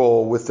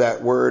uncomfortable with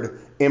that word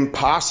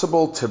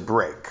impossible to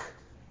break.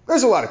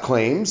 There's a lot of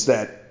claims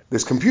that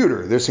this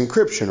computer, this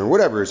encryption, or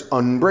whatever is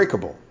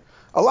unbreakable.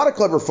 A lot of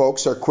clever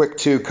folks are quick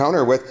to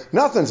counter with,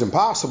 nothing's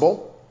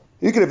impossible.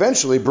 You can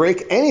eventually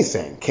break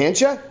anything,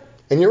 can't you?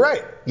 And you're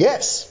right,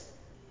 yes.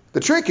 The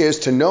trick is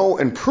to know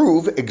and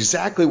prove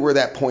exactly where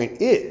that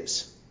point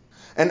is,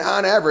 and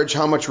on average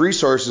how much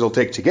resources it'll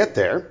take to get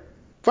there.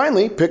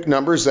 Finally, pick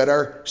numbers that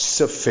are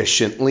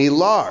sufficiently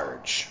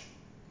large.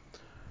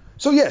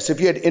 So yes, if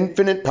you had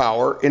infinite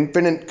power,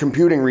 infinite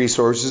computing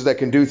resources that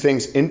can do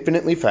things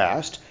infinitely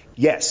fast,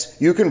 yes,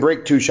 you can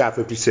break 2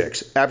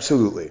 SHA-56,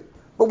 absolutely.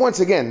 But once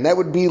again, that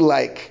would be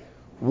like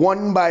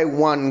one by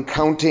one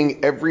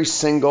counting every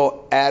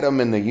single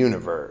atom in the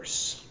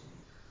universe.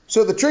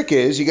 So the trick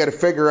is you got to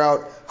figure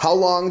out how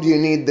long do you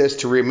need this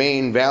to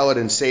remain valid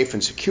and safe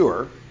and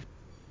secure,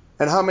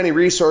 and how many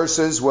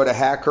resources would a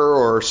hacker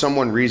or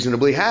someone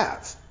reasonably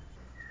have.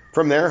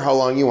 From there, how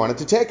long you want it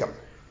to take them.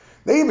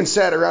 They even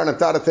sat around and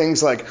thought of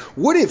things like,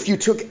 what if you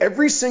took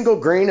every single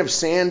grain of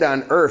sand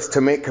on Earth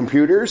to make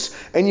computers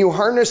and you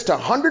harnessed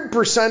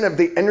 100% of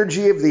the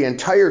energy of the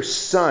entire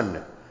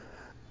sun?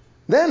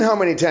 Then how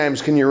many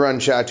times can you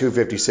run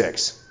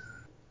SHA-256?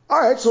 All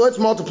right, so let's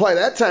multiply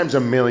that times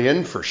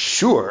 1,000,000 for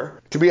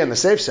sure to be on the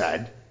safe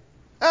side.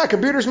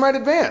 Computers might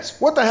advance.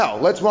 What the hell?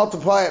 Let's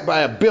multiply it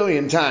by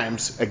 1,000,000,000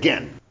 times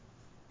again.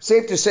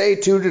 Safe to say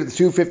 2 to the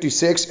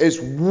 256 is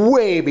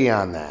way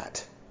beyond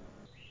that.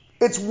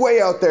 It's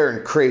way out there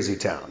in crazy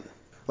town.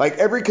 Like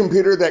every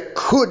computer that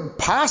could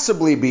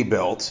possibly be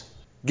built,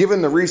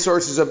 given the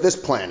resources of this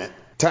planet,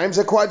 times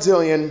a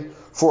quadrillion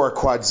for a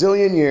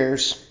quadrillion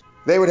years,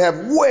 they would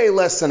have way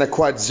less than a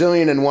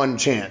quadrillion and one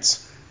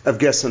chance of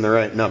guessing the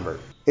right number.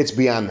 It's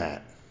beyond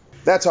that.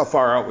 That's how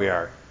far out we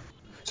are.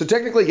 So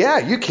technically, yeah,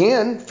 you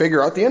can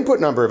figure out the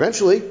input number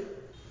eventually.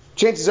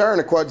 Chances are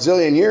in a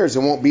quadrillion years it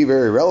won't be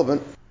very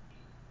relevant.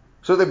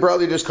 So they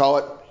broadly just call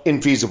it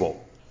infeasible.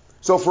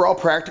 So for all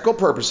practical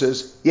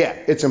purposes, yeah,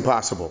 it's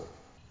impossible.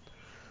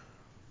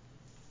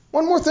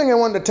 One more thing I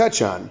wanted to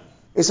touch on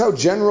is how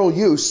general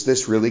use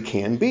this really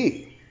can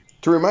be.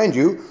 To remind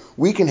you,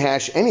 we can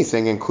hash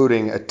anything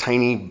including a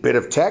tiny bit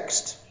of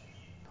text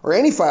or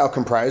any file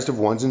comprised of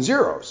ones and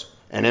zeros,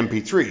 an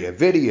MP3, a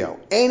video,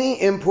 any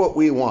input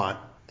we want,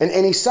 and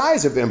any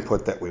size of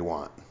input that we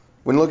want.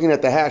 When looking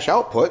at the hash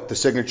output, the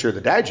signature,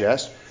 the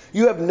digest,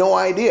 You have no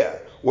idea.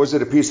 Was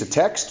it a piece of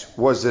text?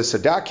 Was this a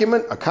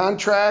document, a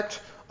contract,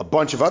 a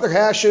bunch of other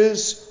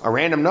hashes, a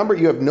random number?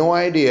 You have no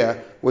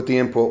idea what the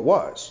input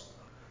was.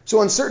 So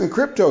on certain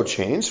crypto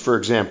chains, for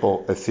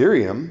example,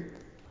 Ethereum,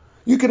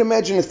 you can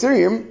imagine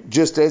Ethereum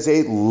just as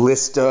a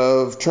list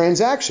of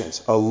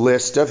transactions, a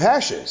list of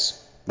hashes.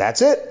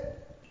 That's it.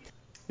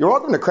 You're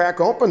welcome to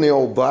crack open the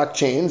old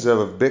blockchains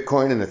of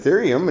Bitcoin and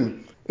Ethereum,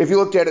 and if you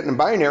looked at it in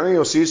binary,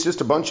 you'll see it's just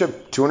a bunch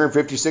of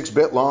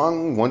 256-bit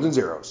long ones and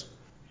zeros.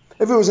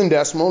 If it was in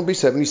decimal, it'd be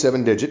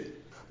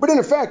 77-digit. But in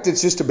effect,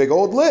 it's just a big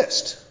old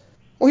list.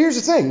 Well, here's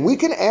the thing. We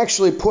can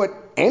actually put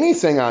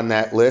anything on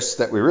that list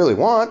that we really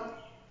want.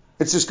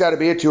 It's just got to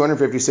be a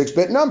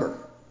 256-bit number.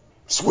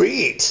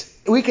 Sweet.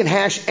 We can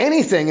hash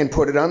anything and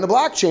put it on the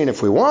blockchain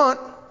if we want.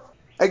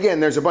 Again,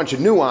 there's a bunch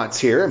of nuance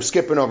here. I'm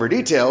skipping over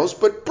details,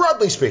 but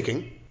broadly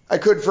speaking, I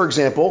could, for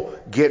example,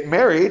 get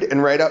married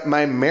and write up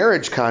my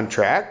marriage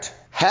contract,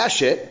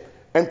 hash it,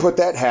 and put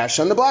that hash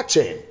on the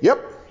blockchain.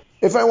 Yep.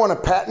 If I want to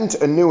patent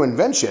a new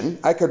invention,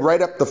 I could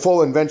write up the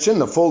full invention,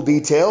 the full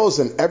details,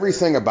 and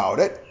everything about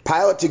it,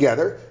 pile it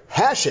together,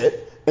 hash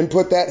it, and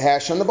put that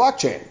hash on the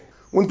blockchain.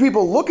 When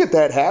people look at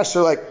that hash,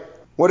 they're like,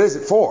 what is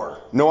it for?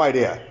 No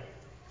idea.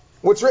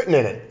 What's written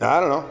in it? I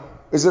don't know.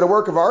 Is it a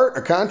work of art,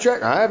 a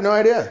contract? I have no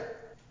idea.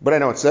 But I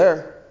know it's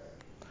there.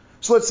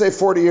 So let's say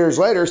 40 years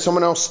later,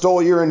 someone else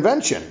stole your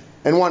invention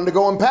and wanted to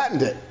go and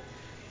patent it.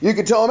 You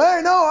could tell them,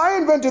 hey, no, I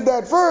invented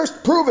that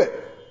first. Prove it.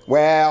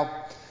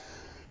 Well,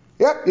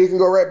 yep, you can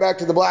go right back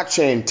to the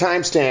blockchain,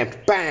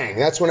 timestamped, bang.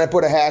 That's when I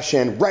put a hash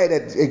in, right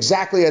at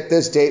exactly at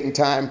this date and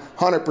time,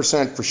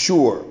 100% for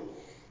sure.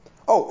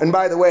 Oh, and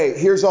by the way,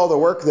 here's all the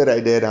work that I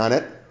did on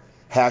it.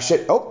 Hash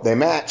it. Oh, they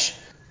match.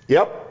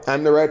 Yep,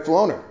 I'm the rightful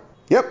owner.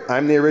 Yep,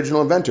 I'm the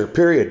original inventor,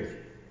 period.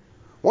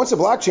 Once a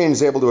blockchain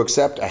is able to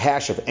accept a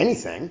hash of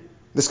anything,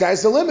 the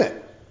sky's the limit.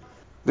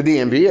 The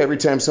DMV, every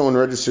time someone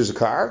registers a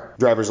car,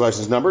 driver's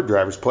license number,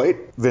 driver's plate,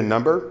 VIN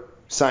number,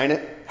 sign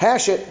it,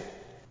 hash it.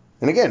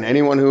 And again,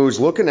 anyone who's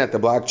looking at the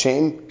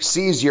blockchain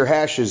sees your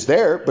hashes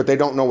there, but they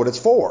don't know what it's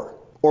for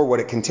or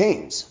what it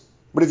contains.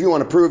 But if you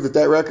want to prove that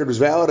that record was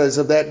valid as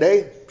of that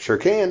day, sure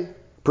can.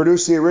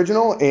 Produce the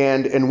original,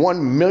 and in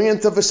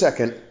 1/1,000,000th of a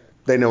second,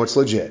 they know it's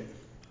legit.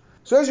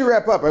 So as you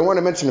wrap up, I want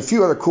to mention a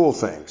few other cool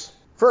things.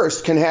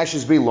 First, can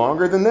hashes be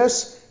longer than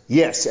this?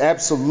 Yes,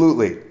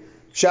 absolutely.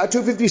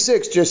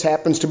 SHA-256 just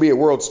happens to be a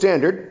world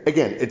standard.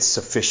 Again, it's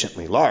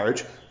sufficiently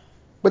large.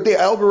 But the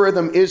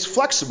algorithm is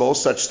flexible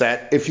such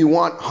that if you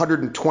want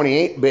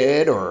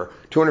 128-bit or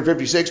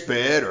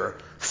 256-bit or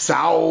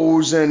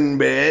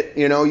 1,000-bit,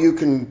 you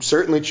can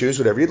certainly choose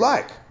whatever you'd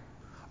like.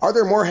 Are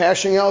there more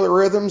hashing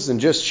algorithms than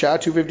just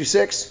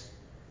SHA-256?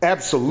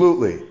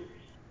 Absolutely.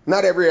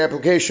 Not every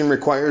application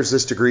requires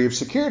this degree of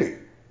security.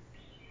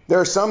 There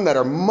are some that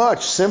are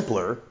much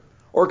simpler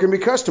or can be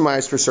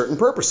customized for certain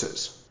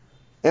purposes.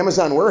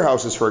 Amazon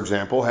warehouses, for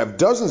example, have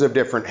dozens of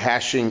different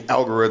hashing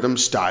algorithms,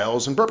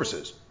 styles, and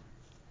purposes.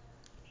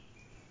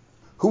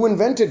 Who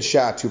invented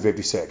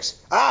SHA-256?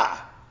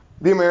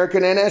 The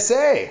American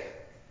NSA.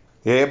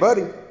 Yeah,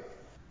 buddy.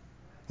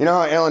 You know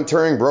how Alan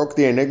Turing broke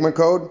the Enigma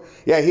code?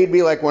 Yeah, he'd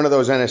be like one of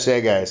those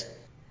NSA guys.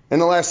 In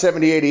the last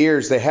 70, 80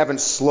 years, they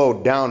haven't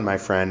slowed down, my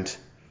friend.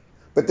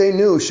 But they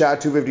knew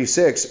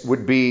SHA-256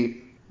 would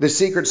be the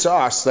secret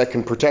sauce that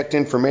can protect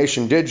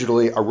information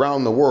digitally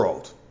around the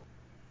world.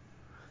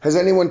 Has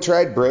anyone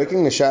tried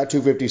breaking the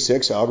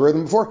SHA-256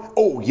 algorithm before?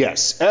 Oh,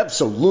 yes,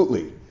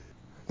 absolutely.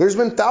 There's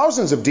been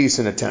thousands of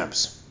decent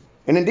attempts.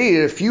 And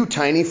indeed, a few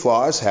tiny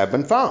flaws have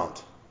been found.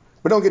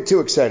 But don't get too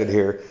excited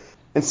here.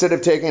 Instead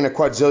of taking a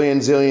quadrillion,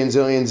 zillion,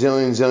 zillion,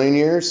 zillion, zillion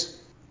years,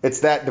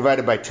 it's that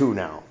divided by 2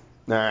 now.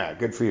 All right,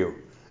 good for you.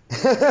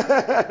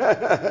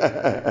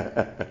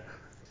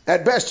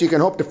 At best, you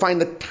can hope to find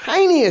the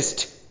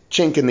tiniest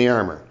chink in the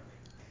armor.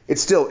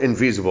 It's still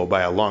infeasible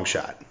by a long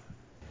shot.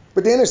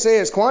 But the NSA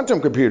has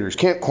quantum computers.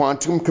 Can't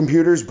quantum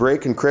computers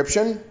break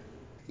encryption?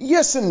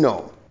 Yes and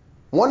no.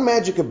 One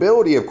magic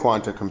ability of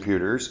quantum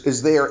computers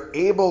is they are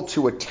able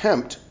to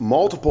attempt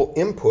multiple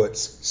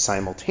inputs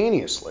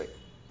simultaneously.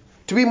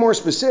 To be more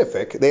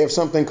specific, they have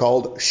something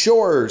called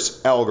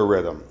Shor's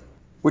algorithm,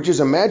 which is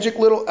a magic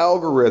little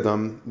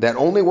algorithm that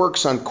only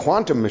works on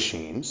quantum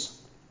machines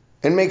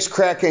and makes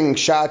cracking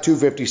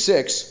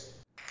SHA-256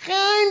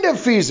 kind of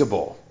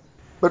feasible.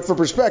 But for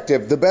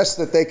perspective, the best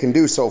that they can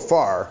do so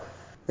far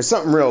is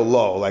something real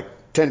low, like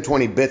 10,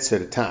 20 bits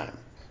at a time.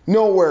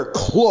 Nowhere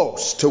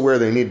close to where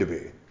they need to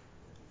be.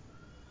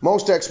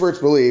 Most experts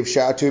believe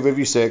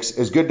SHA-256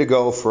 is good to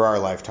go for our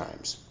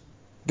lifetimes,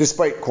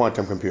 despite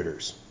quantum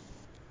computers.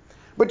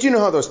 But you know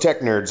how those tech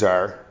nerds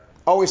are,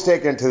 always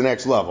taking it to the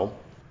next level.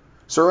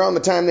 So around the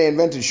time they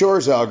invented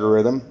Shor's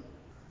algorithm,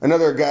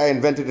 another guy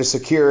invented a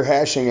secure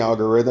hashing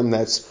algorithm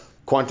that's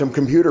quantum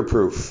computer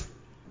proof.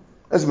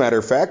 As a matter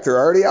of fact, they're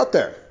already out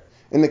there.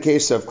 In the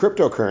case of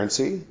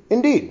cryptocurrency,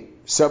 indeed,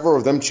 several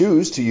of them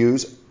choose to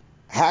use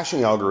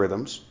hashing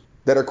algorithms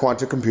that are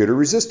quantum computer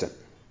resistant.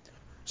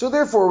 So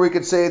therefore, we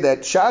could say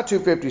that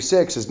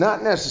SHA-256 is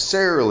not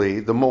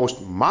necessarily the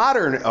most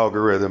modern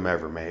algorithm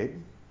ever made,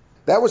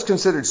 That was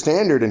considered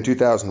standard in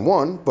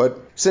 2001, but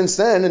since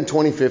then, in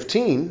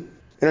 2015,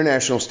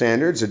 international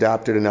standards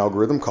adopted an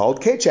algorithm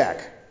called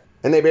KCHAC,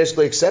 and they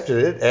basically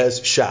accepted it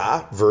as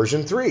SHA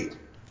version 3.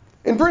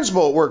 In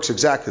principle, it works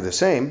exactly the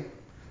same.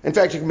 In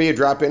fact, it can be a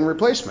drop-in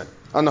replacement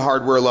on the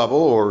hardware level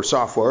or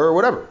software or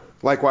whatever.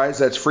 Likewise,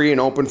 that's free and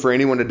open for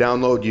anyone to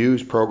download,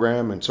 use,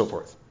 program, and so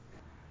forth.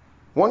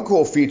 One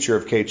cool feature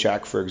of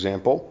KCHAC, for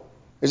example,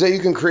 is that you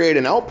can create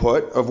an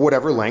output of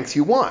whatever length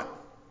you want.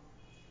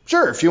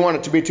 Sure, if you want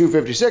it to be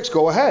 256,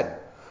 go ahead.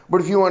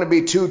 But if you want to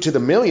be 2 to the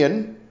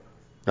million,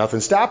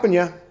 nothing's stopping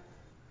you.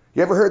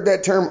 You ever heard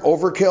that term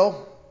overkill?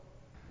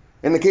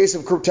 In the case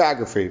of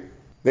cryptography,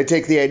 they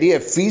take the idea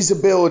of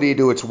feasibility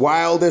to its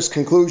wildest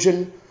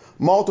conclusion,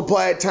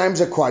 multiply it times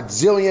a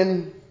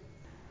quadrillion,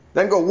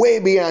 then go way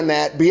beyond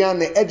that,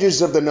 beyond the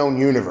edges of the known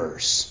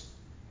universe.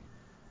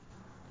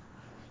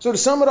 So to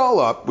sum it all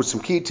up with some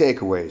key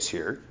takeaways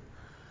here,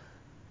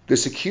 the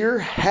secure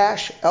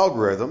hash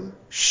algorithm,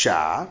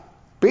 SHA,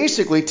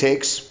 basically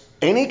takes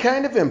any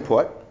kind of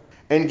input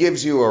and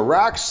gives you a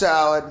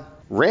rock-solid,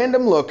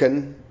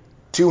 random-looking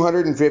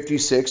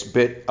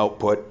 256-bit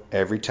output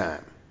every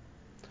time.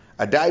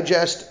 A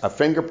digest, a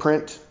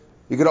fingerprint,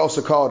 you could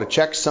also call it a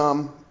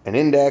checksum, an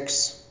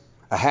index,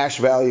 a hash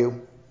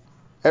value.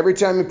 Every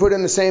time you put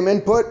in the same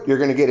input, you're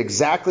going to get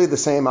exactly the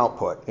same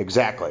output.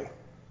 Exactly.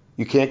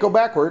 You can't go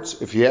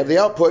backwards. If you have the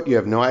output, you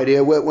have no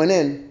idea what went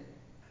in.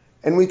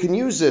 And we can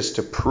use this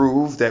to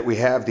prove that we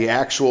have the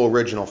actual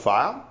original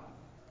file,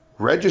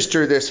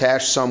 register this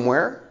hash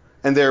somewhere,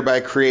 and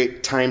thereby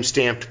create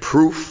time-stamped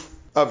proof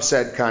of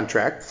said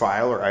contract,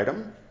 file, or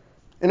item.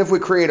 And if we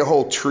create a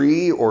whole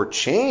tree or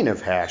chain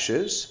of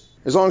hashes,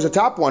 as long as the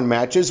top one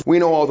matches, we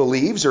know all the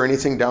leaves or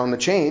anything down the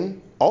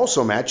chain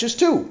also matches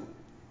too.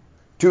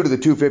 2 to the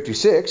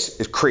 256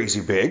 is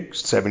crazy big,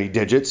 70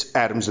 digits,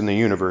 atoms in the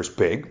universe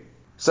big,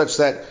 such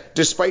that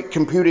despite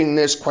computing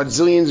this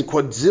quadrillions and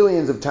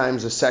quadrillions of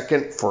times a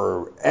second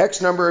for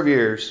X number of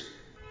years,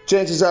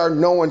 chances are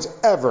no one's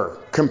ever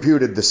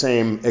computed the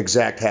same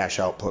exact hash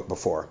output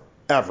before.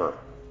 Ever.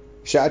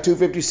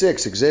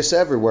 SHA-256 exists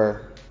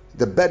everywhere.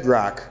 The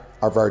bedrock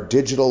of our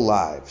digital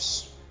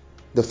lives.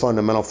 The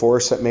fundamental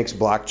force that makes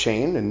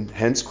blockchain and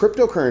hence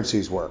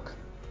cryptocurrencies work.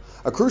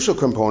 A crucial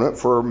component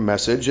for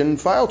message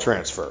and file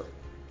transfer.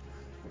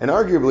 And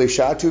arguably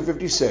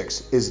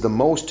SHA-256 is the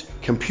most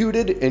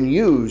computed and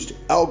used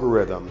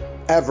algorithm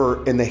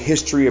ever in the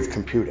history of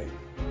computing,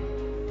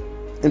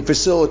 and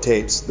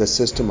facilitates the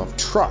system of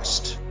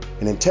trust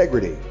and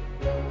integrity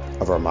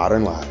of our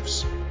modern lives.